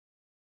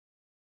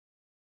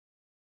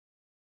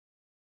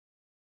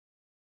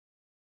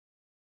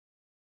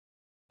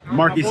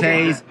Marcus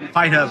Hayes,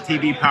 Fight Hub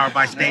TV, powered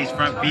by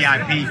Stagefront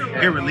VIP.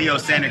 Here with Leo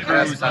Santa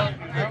Cruz,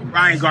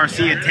 Ryan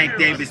Garcia, Tank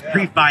Davis,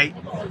 pre-fight.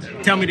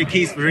 Tell me the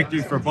keys for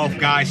victory for both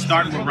guys.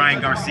 Starting with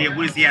Ryan Garcia,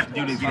 what does he have to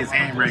do to get his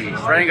hand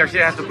raised? Ryan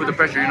Garcia has to put the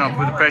pressure,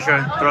 put the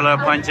pressure, throw a lot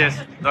of punches,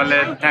 don't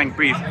let Tank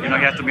breathe. He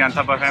has to be on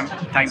top of him.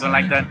 Tank don't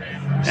like that.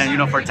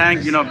 And, for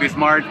Tank, be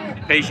smart,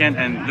 patient,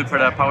 and look for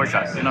the power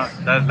shots.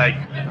 That's like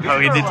how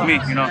he did to me,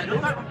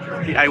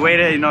 I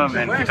waited,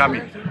 and he caught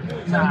me.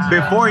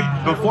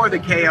 Before the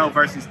KO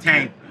versus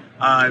Tank,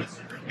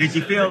 did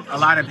you feel a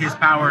lot of his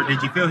power?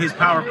 Did you feel his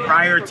power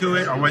prior to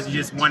it, or was it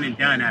just one and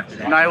done after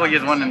that? No, it was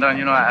just one and done.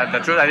 The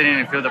truth, I didn't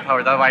even feel the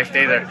power. That's why I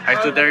stayed there. I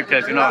stood there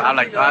because, I'm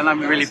like, I'm not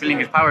really feeling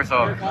his power, so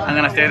I'm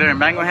going to stay there and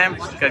bang with him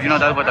because,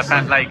 that's what the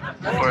fans like,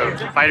 for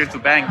fighters to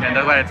bang, and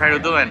that's what I try to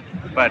do,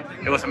 but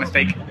it was a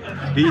mistake.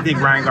 Do you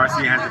think Ryan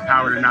Garcia has the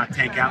power to knock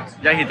Tank out?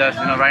 Yeah, he does.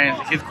 Ryan,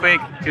 he's quick,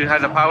 he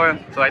has the power,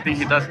 so I think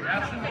he does.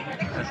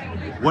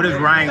 What does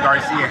Ryan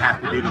Garcia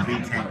have to do to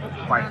beat Tank,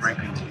 quite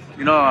frankly?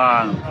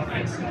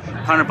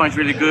 Counter punch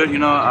really good, you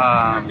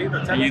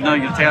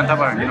stay on top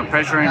of him,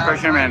 pressure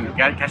him and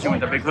catch him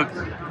with a big hook.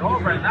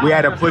 We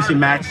had a pushing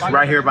match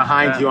right here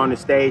behind you on the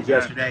stage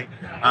yesterday.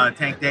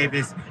 Tank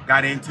Davis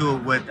got into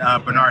it with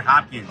Bernard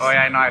Hopkins. Oh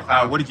yeah, I know. I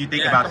saw. What did you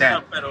think about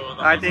that?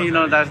 I think,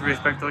 that's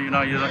respectful, you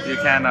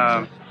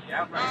can't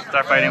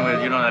start fighting with,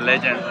 the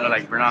legend,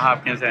 like Bernard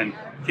Hopkins, and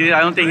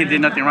I don't think he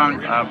did nothing wrong,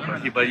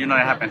 but it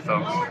happened,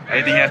 so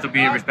I think he has to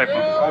be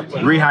respectful.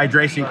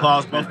 Rehydration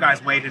clause, both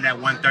guys weighed in at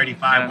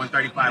 135,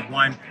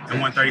 135.1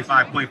 and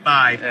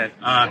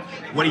 135.5.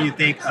 What do you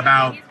think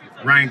about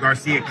Ryan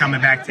Garcia coming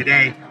back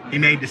today? He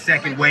made the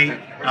second weight.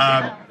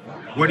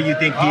 Where do you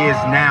think he is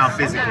now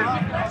physically?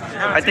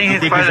 I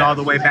think he's all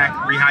the way back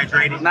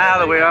rehydrated? Not all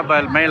the way up,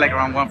 but maybe like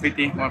around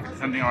 150,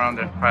 something around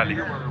there, probably.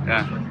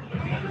 Yeah.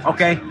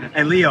 Okay,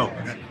 and Leo,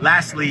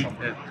 lastly,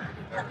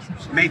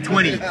 May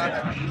 20th,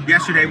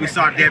 yesterday we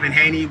saw Devin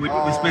Haney. We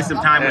spent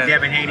some time with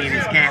Devin Haney in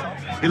his camp.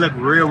 He looked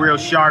real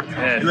sharp.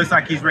 It looks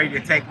like he's ready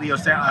to take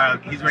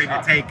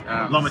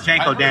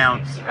Lomachenko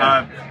down.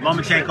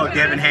 Lomachenko,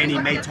 Devin Haney,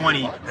 May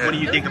 20. What do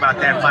you think about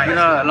that fight?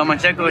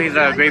 Lomachenko, he's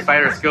a great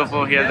fighter,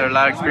 skillful. He has a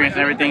lot of experience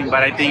and everything.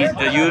 But I think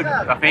the youth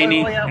of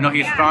Haney,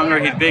 he's stronger,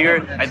 he's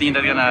bigger. I think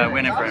that's gonna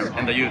win it for him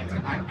and the youth.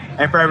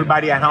 And for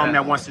everybody at home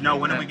that wants to know,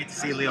 when do we get to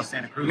see Leo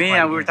Santa Cruz? Me,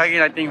 we're talking,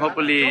 I think,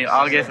 hopefully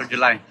August or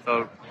July.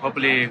 So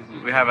hopefully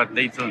we have a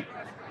date soon.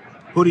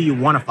 Who do you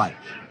want to fight?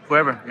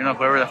 Whoever,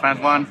 whoever the fans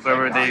want,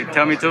 whoever they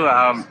tell me to,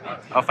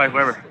 I'll fight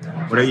whoever.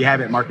 Well, there you have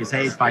it. Marcus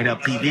Hayes, Fight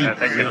Hub TV.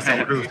 Thank you. Leo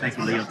Santa Cruz. Thank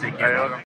you, Leo. Take care.